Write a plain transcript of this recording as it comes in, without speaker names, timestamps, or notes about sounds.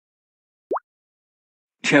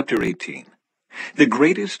Chapter 18. The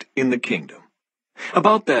Greatest in the Kingdom.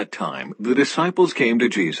 About that time, the disciples came to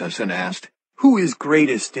Jesus and asked, "Who is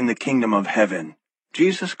greatest in the kingdom of heaven?"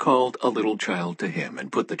 Jesus called a little child to him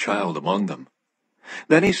and put the child among them.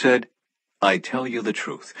 Then he said, I tell you the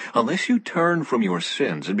truth, unless you turn from your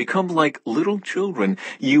sins and become like little children,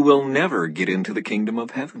 you will never get into the kingdom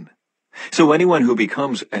of heaven. So anyone who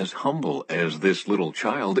becomes as humble as this little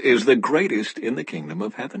child is the greatest in the kingdom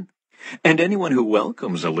of heaven. And anyone who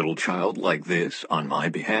welcomes a little child like this on my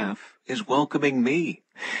behalf is welcoming me.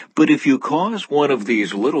 But if you cause one of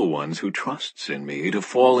these little ones who trusts in me to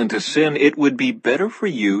fall into sin, it would be better for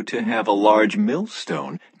you to have a large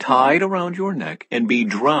millstone tied around your neck and be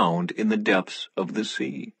drowned in the depths of the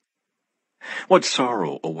sea. What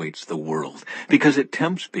sorrow awaits the world, because it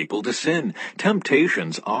tempts people to sin.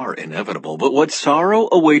 Temptations are inevitable, but what sorrow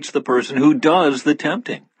awaits the person who does the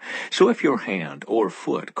tempting. So if your hand or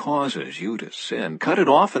foot causes you to sin, cut it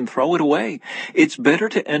off and throw it away. It's better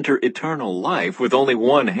to enter eternal life with only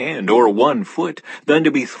one hand or one foot than to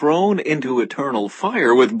be thrown into eternal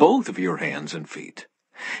fire with both of your hands and feet.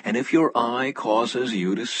 And if your eye causes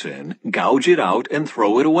you to sin, gouge it out and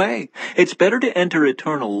throw it away. It's better to enter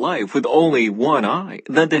eternal life with only one eye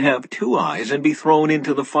than to have two eyes and be thrown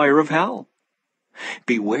into the fire of hell.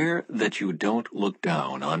 Beware that you don't look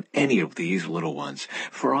down on any of these little ones,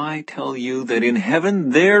 for I tell you that in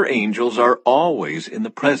heaven their angels are always in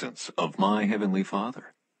the presence of my heavenly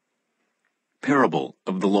Father. Parable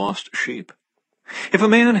of the lost sheep. If a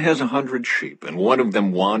man has 100 sheep and one of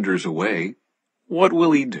them wanders away, what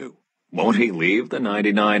will he do? Won't he leave the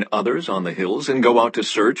 99 others on the hills and go out to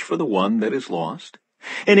search for the one that is lost?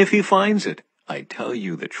 And if he finds it, I tell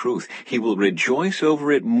you the truth, he will rejoice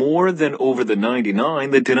over it more than over the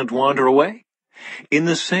 99 that didn't wander away. In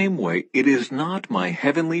the same way, it is not my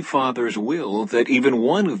heavenly Father's will that even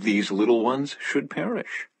one of these little ones should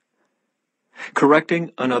perish.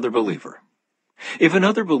 Correcting another believer. If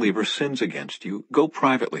another believer sins against you, go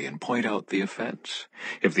privately and point out the offense.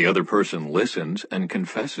 If the other person listens and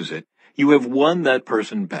confesses it, you have won that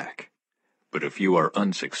person back. But if you are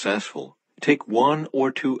unsuccessful, take one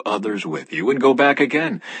or two others with you and go back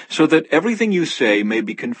again, so that everything you say may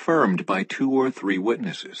be confirmed by 2 or 3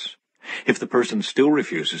 witnesses. If the person still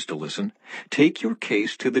refuses to listen, take your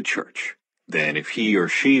case to the church. Then if he or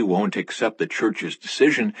she won't accept the church's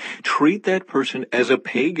decision, treat that person as a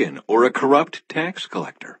pagan or a corrupt tax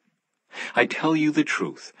collector. I tell you the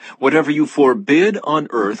truth, whatever you forbid on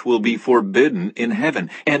earth will be forbidden in heaven,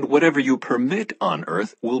 and whatever you permit on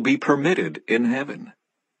earth will be permitted in heaven.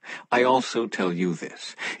 I also tell you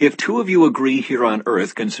this, if 2 of you agree here on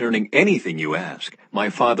earth concerning anything you ask, my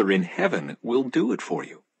Father in heaven will do it for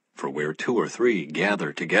you. For where 2 or 3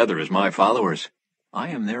 gather together as my followers, I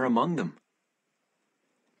am there among them.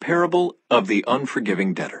 Parable of the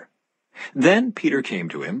unforgiving debtor. Then Peter came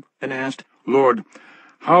to him and asked, Lord,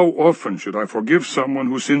 how often should I forgive someone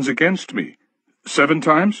who sins against me? 7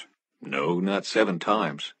 times? No, not 7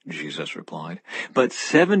 times, Jesus replied, but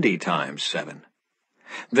 70 times 7.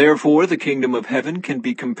 Therefore the kingdom of heaven can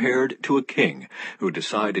be compared to a king who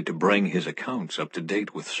decided to bring his accounts up to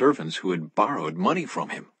date with servants who had borrowed money from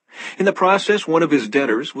him. In the process, one of his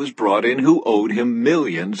debtors was brought in who owed him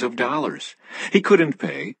millions of dollars. He couldn't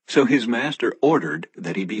pay, so his master ordered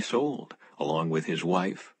that he be sold, along with his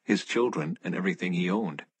wife, his children, and everything he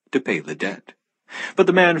owned, to pay the debt. But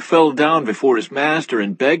the man fell down before his master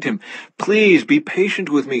and begged him, Please be patient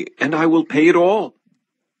with me, and I will pay it all.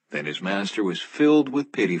 Then his master was filled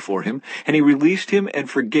with pity for him, and he released him and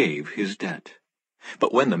forgave his debt.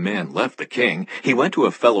 But when the man left the king, he went to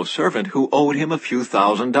a fellow servant who owed him a few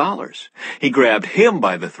 $1,000s. He grabbed him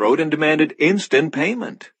by the throat and demanded instant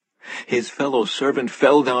payment. His fellow servant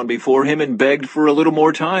fell down before him and begged for a little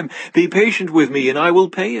more time. Be patient with me, and I will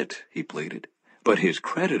pay it, he pleaded. But his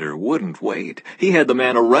creditor wouldn't wait. He had the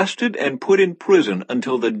man arrested and put in prison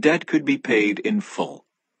until the debt could be paid in full.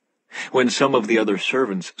 When some of the other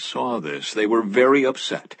servants saw this, they were very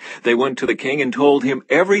upset. They went to the king and told him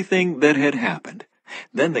everything that had happened.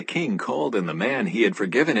 Then the king called in the man he had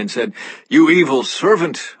forgiven and said, You evil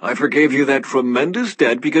servant, I forgave you that tremendous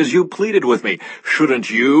debt because you pleaded with me. Shouldn't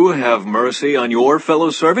you have mercy on your fellow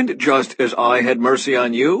servant, just as I had mercy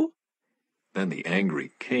on you? Then the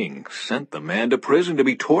angry king sent the man to prison to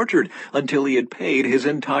be tortured until he had paid his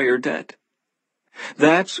entire debt.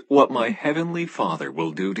 That's what my heavenly Father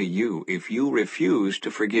will do to you if you refuse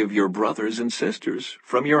to forgive your brothers and sisters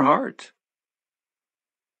from your heart.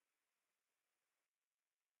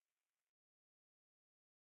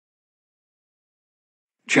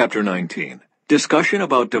 Chapter 19. Discussion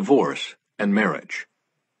about divorce and marriage.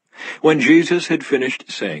 When Jesus had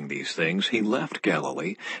finished saying these things, he left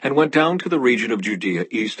Galilee and went down to the region of Judea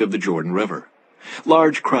east of the Jordan River.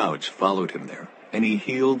 Large crowds followed him there, and he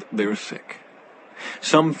healed their sick.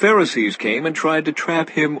 Some Pharisees came and tried to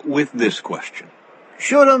trap him with this question.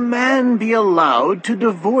 Should a man be allowed to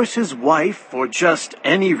divorce his wife for just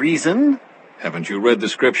any reason? Haven't you read the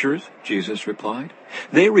Scriptures? Jesus replied.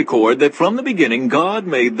 They record that from the beginning God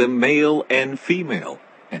made them male and female.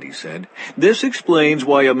 And he said, this explains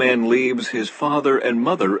why a man leaves his father and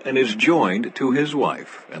mother and is joined to his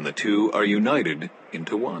wife, and the two are united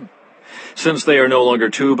into one. Since they are no longer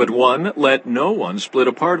two but one, let no one split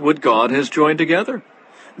apart what God has joined together.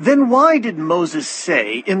 Then why did Moses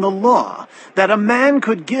say in the law that a man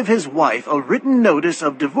could give his wife a written notice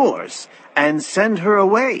of divorce and send her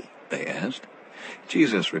away? They asked.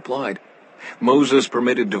 Jesus replied, Moses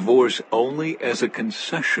permitted divorce only as a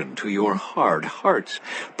concession to your hard hearts,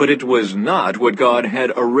 but it was not what God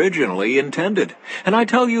had originally intended. And I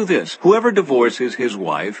tell you this, whoever divorces his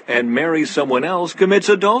wife and marries someone else commits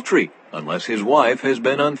adultery, unless his wife has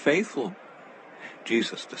been unfaithful.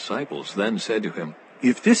 Jesus' disciples then said to him,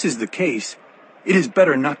 If this is the case, it is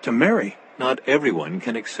better not to marry. Not everyone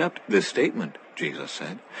can accept this statement, Jesus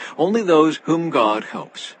said. Only those whom God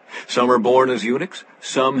helps. Some are born as eunuchs,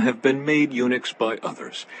 some have been made eunuchs by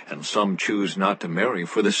others, and some choose not to marry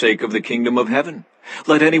for the sake of the kingdom of heaven.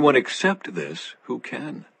 Let anyone accept this who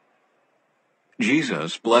can.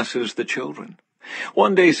 Jesus blesses the children.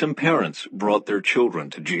 One day some parents brought their children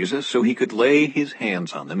to Jesus so he could lay his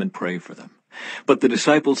hands on them and pray for them. But the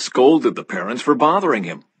disciples scolded the parents for bothering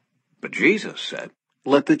him. But Jesus said,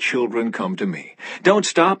 Let the children come to me. Don't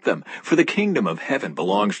stop them, for the kingdom of heaven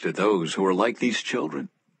belongs to those who are like these children.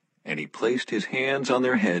 And he placed his hands on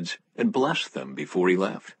their heads and blessed them before he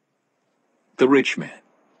left. The rich man.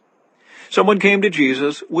 Someone came to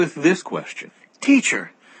Jesus with this question.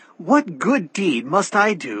 Teacher, what good deed must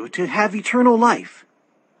I do to have eternal life?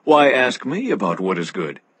 Why ask me about what is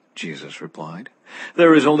good? Jesus replied.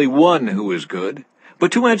 There is only one who is good.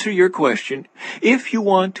 But to answer your question, if you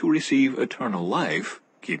want to receive eternal life,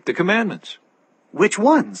 keep the commandments. Which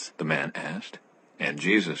ones? The man asked. And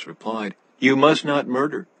Jesus replied, You must not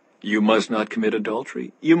murder. You must not commit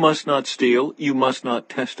adultery. You must not steal. You must not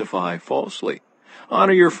testify falsely.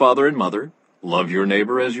 Honor your father and mother. Love your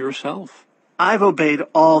neighbor as yourself. I've obeyed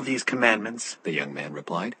all these commandments, The young man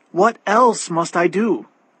replied. What else must I do?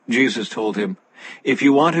 Jesus told him, If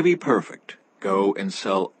you want to be perfect, go and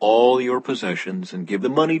sell all your possessions and give the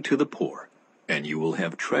money to the poor, and you will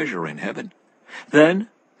have treasure in heaven. Then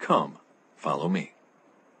come, follow me.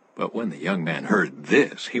 But when the young man heard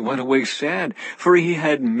this, he went away sad, for he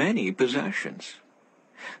had many possessions.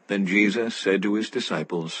 Then Jesus said to his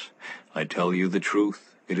disciples, I tell you the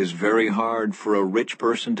truth, it is very hard for a rich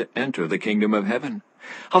person to enter the kingdom of heaven.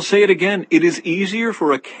 I'll say it again, it is easier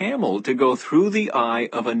for a camel to go through the eye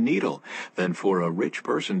of a needle than for a rich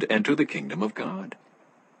person to enter the kingdom of God.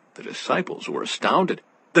 The disciples were astounded.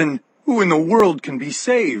 Then who in the world can be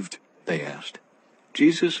saved? They asked.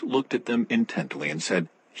 Jesus looked at them intently and said,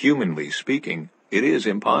 Humanly speaking, it is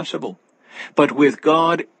impossible. But with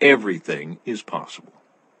God, everything is possible.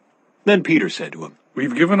 Then Peter said to him,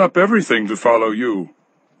 We've given up everything to follow you.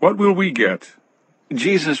 What will we get?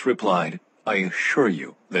 Jesus replied, I assure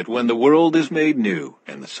you that when the world is made new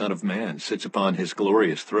and the Son of Man sits upon his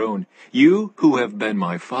glorious throne, you who have been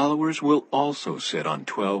my followers will also sit on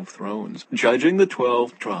 12 thrones, judging the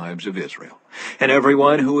 12 tribes of Israel. And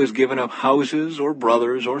everyone who has given up houses or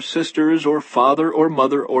brothers or sisters or father or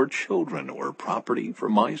mother or children or property for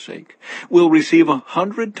my sake will receive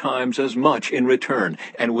 100 times as much in return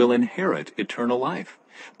and will inherit eternal life.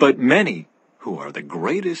 But many who are the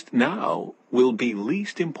greatest now will be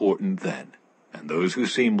least important then, and those who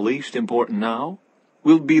seem least important now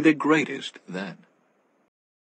will be the greatest then.